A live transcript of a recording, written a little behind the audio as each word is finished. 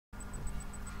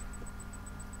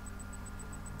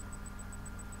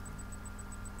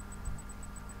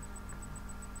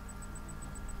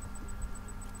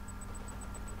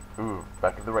Ooh,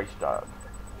 back at the race job.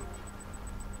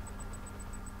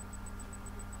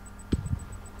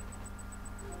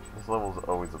 This level's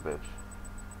always a bitch.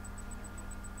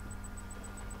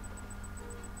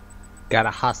 Gotta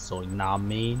hustle, you know what I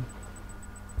mean?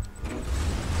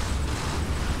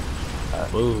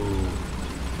 Ooh.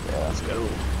 Yeah. Let's go.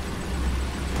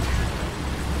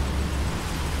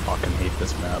 Fucking hate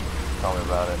this map. Tell me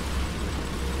about it.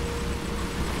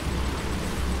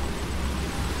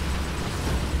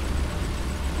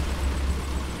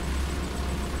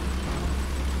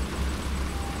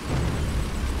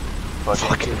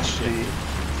 Fucking shit.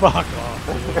 Fuck off,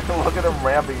 dude. Look at him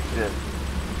ramping shit.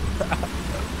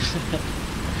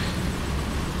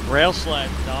 Rail slide,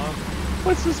 dog.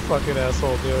 What's this fucking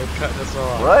asshole doing? Cutting us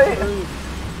off. Right?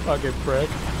 Fucking prick.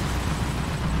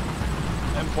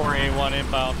 M4A1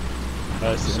 inbound.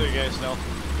 Nice. So you guys know.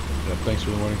 Yeah, thanks for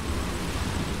the warning.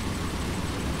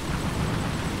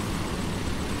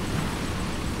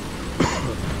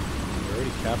 You're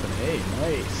already capping A.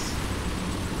 Nice.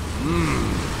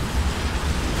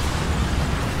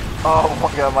 Oh my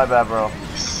god, my bad, bro.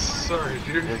 Sorry,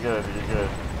 dude. You're good, you're good.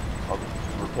 I'll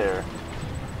repair.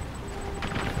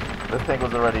 This tank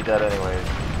was already dead anyways.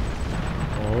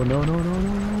 Oh no no no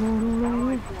no no no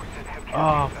no!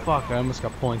 Oh fuck! I almost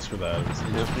got points for that.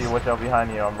 Just see, watch out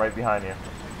behind you. I'm right behind you.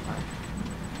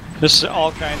 This is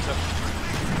all kinds of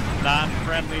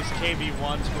non-friendlies,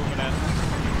 KV1s moving in.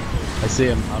 I see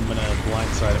him. I'm gonna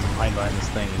blindside him behind this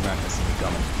thing. He's not gonna see me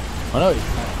coming. Oh no, he's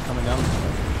not coming down.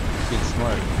 He's getting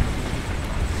smart.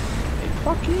 Hey,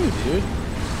 fuck you, dude.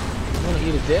 You wanna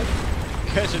eat a dick?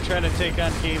 You guys are trying to take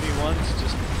on KV1s,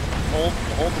 just hold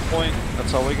the point.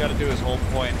 That's all we gotta do is hold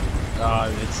point.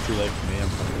 It's too late for me. I'm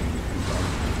fucking dumb.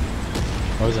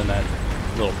 I was in that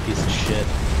little piece of shit.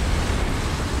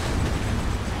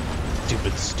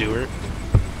 Stupid Stewart.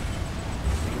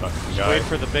 Fucking Just guy. wait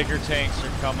for the bigger tanks,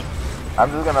 they're coming.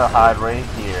 I'm just gonna hide right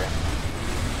here.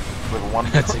 With one.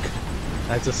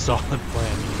 That's a solid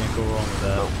plan. You can't go wrong with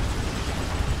that. Nope.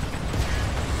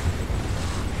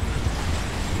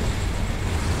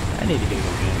 I need to get a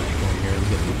advantage going here. We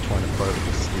get torn apart with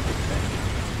this stupid thing.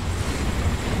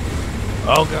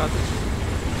 Oh god,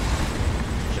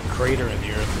 there's a crater in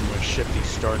the earth from where Shifty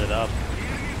started up.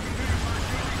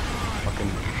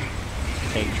 Fucking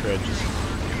tank tread just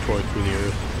tore through the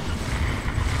earth.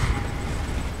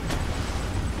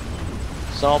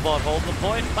 It's all about holding the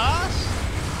point, boss.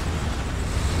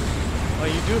 Oh,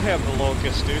 you do have the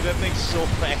Locust, dude. That thing's so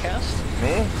fast.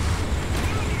 Me?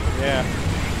 Yeah.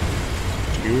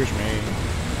 Excuse me.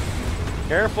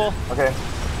 Careful. Okay.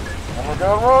 Oh my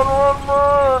god, run!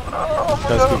 Oh my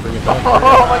Does god. keep bringing back.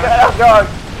 Oh my god,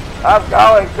 I'm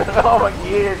going! Oh my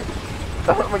god!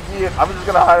 Oh my god! I'm just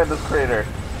gonna hide in this crater.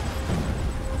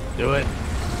 Do it.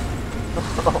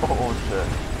 Oh shit.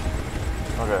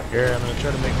 Okay. Here, I'm gonna try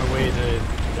to make my way to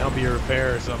help you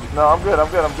repair or something. No, I'm good.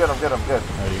 I'm good. Are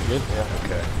you good? Yeah.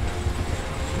 Okay.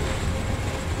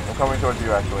 I'm coming towards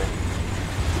you actually.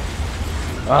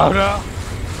 Oh no!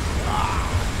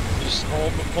 Just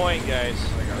hold the point, guys.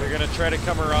 They're gonna try to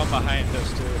come around behind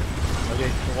us too. Okay.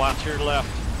 So watch your left.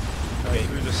 Okay.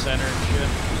 Through the center and shit.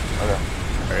 Okay.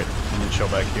 Alright, I'm gonna chill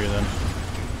back here then.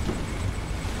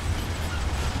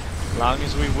 As long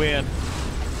as we win.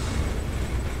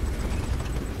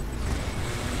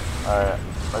 Alright.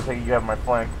 I think you have my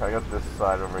flank. I got this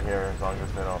side over here as long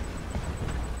as they don't.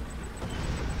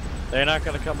 They're not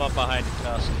gonna come up behind you,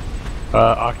 Tusk.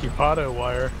 Occupado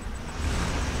wire.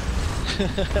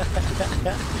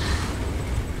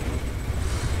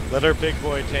 Let our big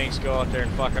boy tanks go out there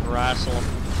and fucking wrestle them.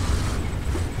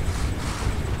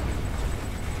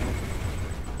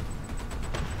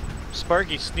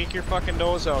 Sparky, sneak your fucking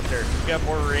nose out there. You got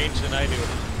more range than I do.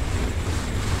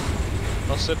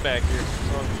 I'll sit back here.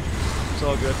 It's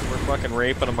all good. We're fucking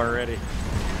raping them already.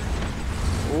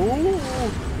 Ooh!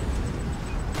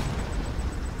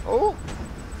 Oh!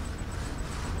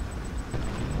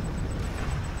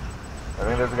 I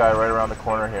think there's a guy right around the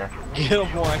corner here. Get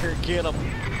him, Wire. Get him.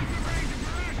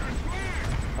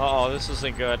 Uh oh, this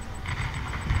isn't good.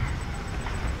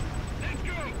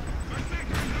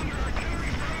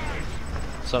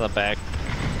 It's on the back.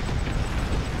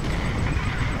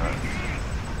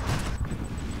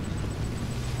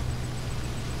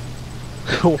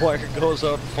 Wire goes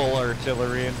out full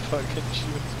artillery and fucking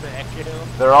shoots back at him.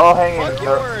 They're all hanging. Fuck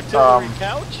your artillery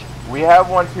couch. We have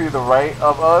one to the right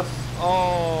of us.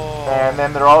 Oh. And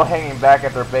then they're all hanging back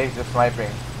at their base just sniping.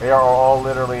 They are all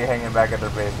literally hanging back at their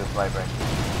base just sniping.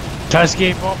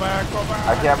 Tusky, fall back, fall back!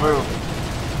 I can't move.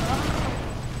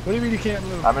 What do you mean you can't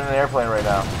move? I'm in an airplane right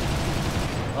now.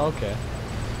 Okay.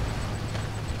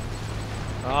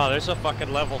 Oh, there's a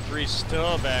fucking level 3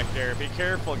 still back there. Be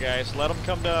careful, guys. Let them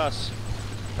come to us.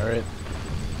 Alright.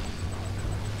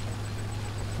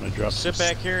 I'm gonna drop Sit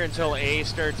back here until A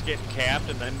starts getting capped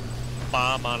and then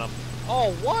bomb on them.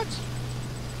 Oh, what?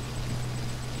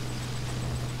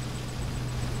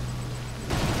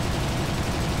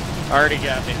 Already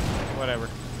got me. Whatever.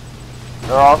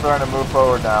 They're all starting to move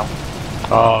forward now.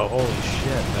 Oh, holy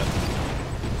shit. That...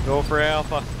 Go for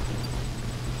Alpha.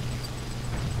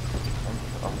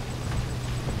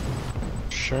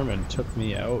 Sherman took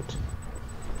me out.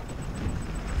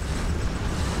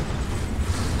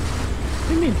 What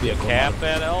do you mean vehicle? Cap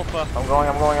that Alpha. I'm going.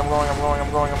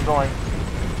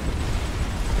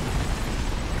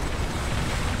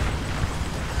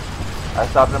 I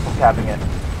stopped him from capping it.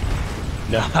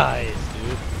 Nice,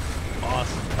 dude.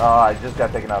 Awesome. Oh, I just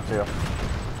got taken out too.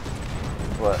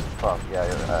 What? Fuck, yeah,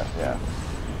 yeah.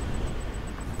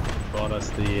 Bought us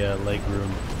the leg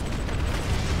room.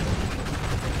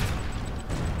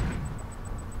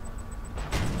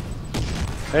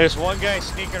 There's one guy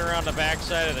sneaking around the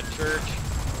backside of the church.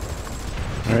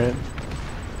 Alright.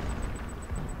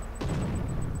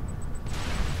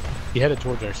 You headed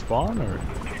towards our spawn, or?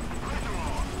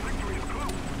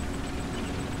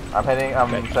 I'm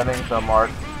sending some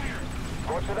marks.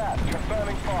 Roger that.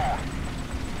 Confirming fire.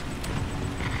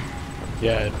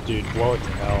 Yeah, dude, blow it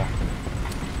to hell.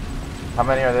 How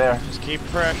many are there? Just keep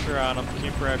pressure on them.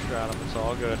 Keep pressure on them. It's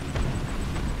all good.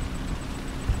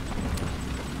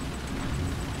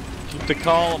 Keep the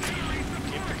calm.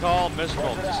 Keep the calm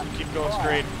miserable. Just keep going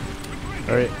straight.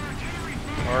 Alright.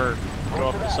 Or go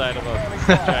up the side of a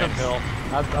giant hill.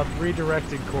 I've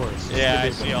redirected course. Just Yeah, I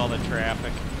give me see all the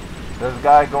traffic. There's a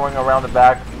guy going around the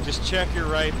back. Just check your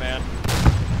right, man.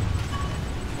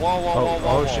 Whoa, whoa, whoa, whoa,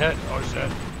 Oh whoa. shit, oh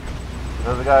shit.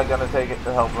 There's a guy gonna take it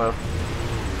to help us.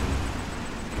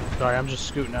 Sorry, I'm just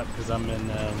scooting up because I'm in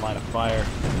line of fire.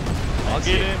 I'll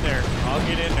get in there. I'll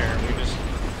get in there. We just...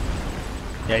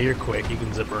 Yeah, you're quick. You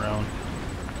can zip around.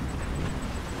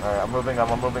 Alright, I'm moving up.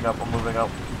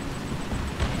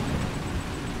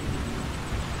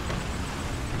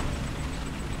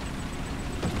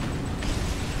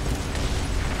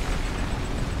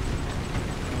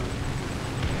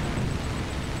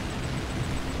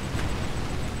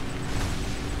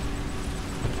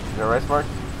 Is there a race mark?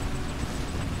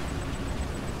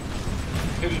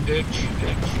 Hit a ditch.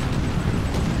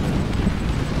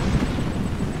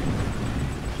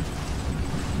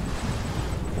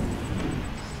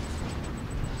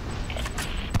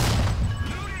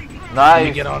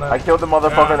 Nice! get on it. I killed the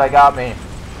motherfucker that got me.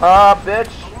 Ah, bitch!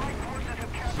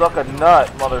 Suck a nut,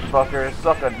 motherfucker.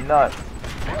 Suck a nut.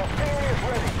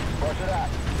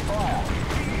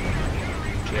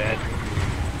 Jet.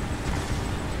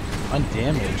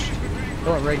 Undamaged.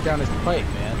 Going right down his pipe,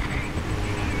 man.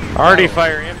 Already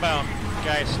fire inbound.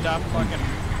 Guys, stop fucking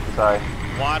Sorry.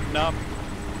 wadding up.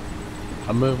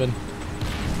 I'm moving.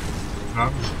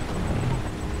 I'm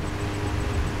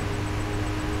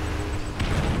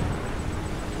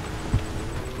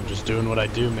just doing what I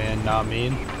do, man. Not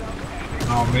mean.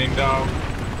 Oh, mean dog.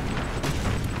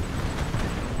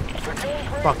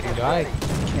 Fucking guy.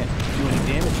 Can't do any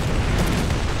damage to him.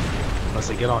 Unless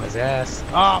I get on his ass.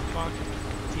 Oh, fuck.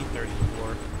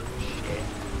 T-34. Shit.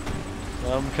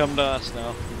 Let them come to us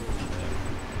now.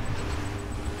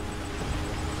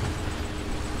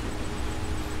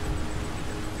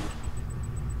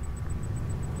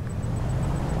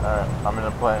 Alright, I'm in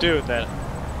a plane. Dude, that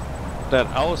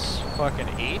house fucking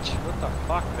H? What the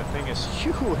fuck? The thing is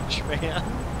huge, man.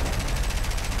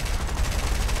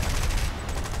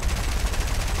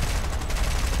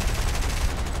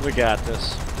 We got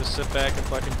this. Just sit back and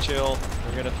fucking chill.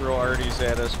 We're gonna throw arties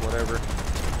at us, whatever.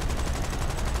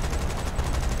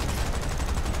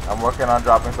 I'm working on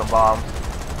dropping some bombs.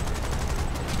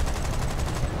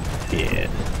 Yeah.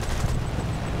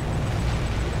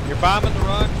 You're bombing the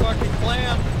wrong fucking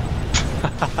clan.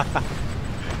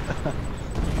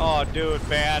 Oh, dude,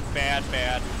 bad.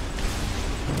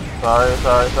 Sorry.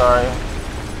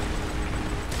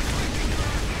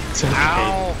 It's okay.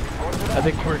 Ow! I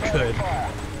think we're good.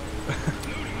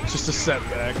 Just a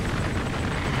setback.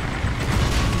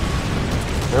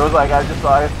 It was like I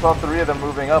saw 3 of them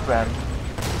moving up and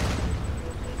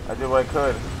I did what I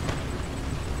could.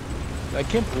 I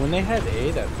can't. When they had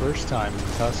A that first time,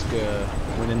 Tusk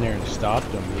went in there and stopped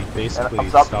them. He basically I'm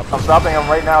stopped them. stopping them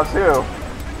right now too.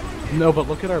 No, but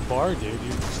look at our bar, dude.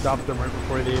 You stopped them right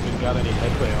before they even got any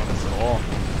headway on us at all.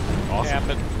 Awesome.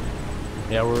 Happened.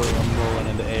 Yeah, I'm rolling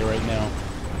into A right now.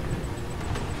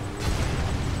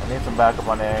 I need some backup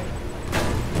on A.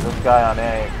 This guy on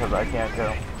A because I can't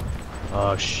kill.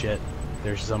 Oh shit.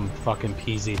 There's some fucking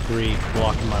PZ3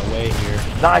 blocking my way here.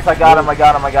 Nice, I got him, I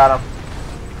got him, I got him.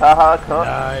 Haha, come.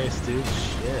 Nice, dude.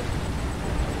 Shit.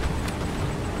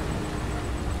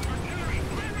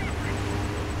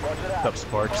 What's up,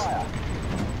 Sparks?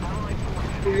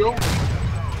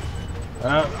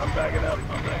 I'm backing up.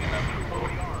 I'm backing up.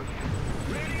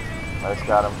 Nice,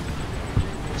 got him.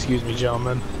 Excuse me,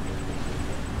 gentlemen.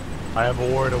 I have a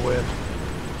war to win.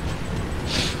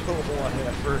 Oh, I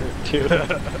have heard it too.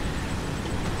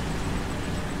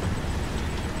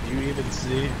 Do you even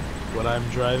see what I'm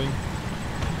driving?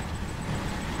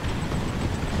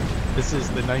 This is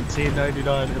the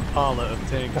 1999 Impala of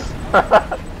tanks.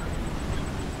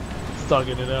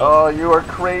 Stugging it out. Oh, you are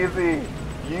crazy.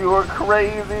 You are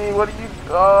crazy. What are you?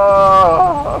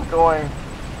 Oh, I'm going.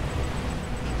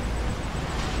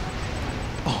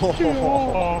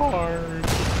 Hard.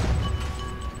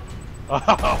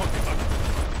 Oh,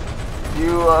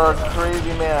 You are a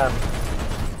crazy man.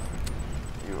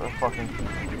 You are fucking.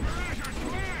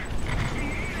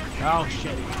 oh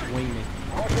shit, wing me.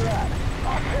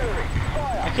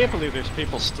 I can't believe there's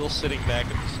people still sitting back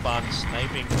at the spawn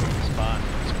sniping from the spawn.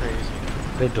 It's crazy.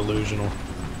 They're delusional.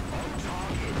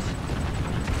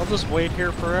 I'll just wait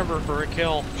here forever for a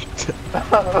kill.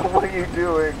 What are you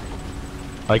doing?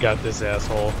 I got this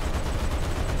asshole.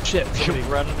 Shit, You're somebody.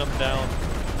 running them down.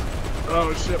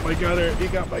 Oh shit, my gunner. He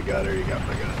got my gunner. He got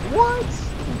my gunner. What?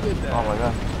 Who did that? Oh my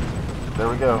god. There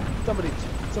we go. Somebody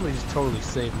just totally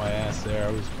saved my ass there.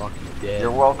 I was fucking dead.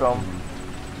 You're welcome.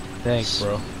 Thanks,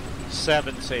 bro.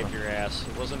 7 saved your ass.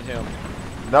 It wasn't him.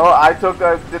 No, I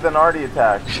did an arty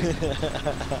attack.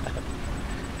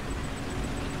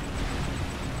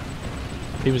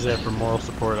 He was there for moral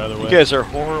support either way. You guys are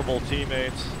horrible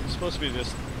teammates. You're supposed to be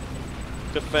just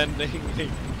defending the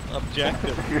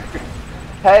objective.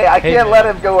 Hey, I Hey, can't man. let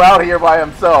him go out here by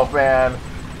himself, man.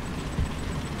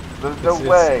 There's no It's-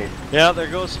 way. Yeah, there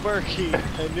goes Sparky.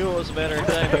 I knew it was a matter of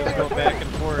time he was going back and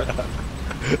forth.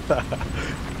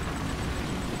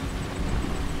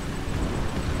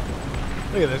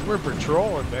 Look at this. We're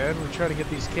patrolling, man. We're trying to get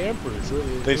these campers.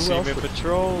 They Who see else me would-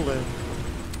 patrolling.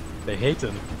 They hate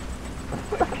them.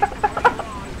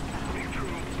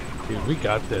 Dude, we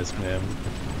got this, man.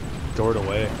 Door it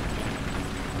away.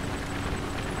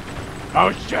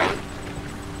 Oh shit!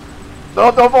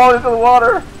 Don't fall into the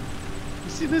water. You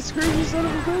see this screen, you son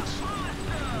of a bitch?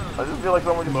 I just feel like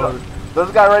someone just. Mode. There's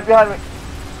a guy right behind me.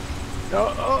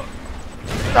 Oh,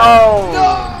 No!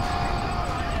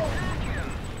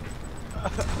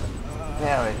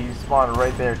 Damn it, he spawned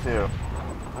right there too.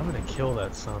 I'm gonna kill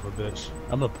that son of a bitch.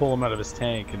 I'm gonna pull him out of his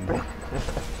tank and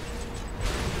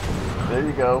There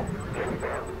you go.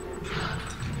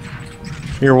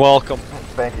 You're welcome.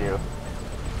 Thank you.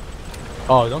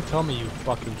 oh, don't tell me you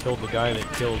fucking killed the guy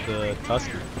that killed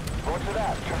Tusker.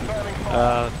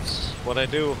 That's what I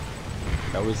do.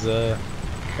 That was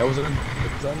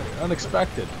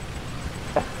unexpected.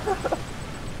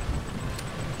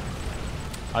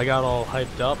 I got all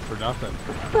hyped up for nothing.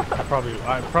 I probably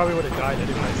would have died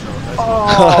anyway. So that's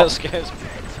Oh. This guy's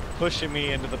pushing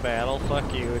me into the battle.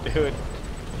 Fuck you, dude.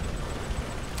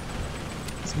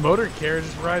 this motor carriage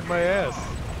just ride my ass.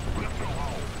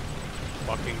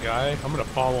 Fucking guy. I'm gonna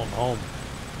follow him home.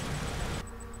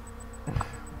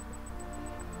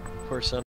 Poor son.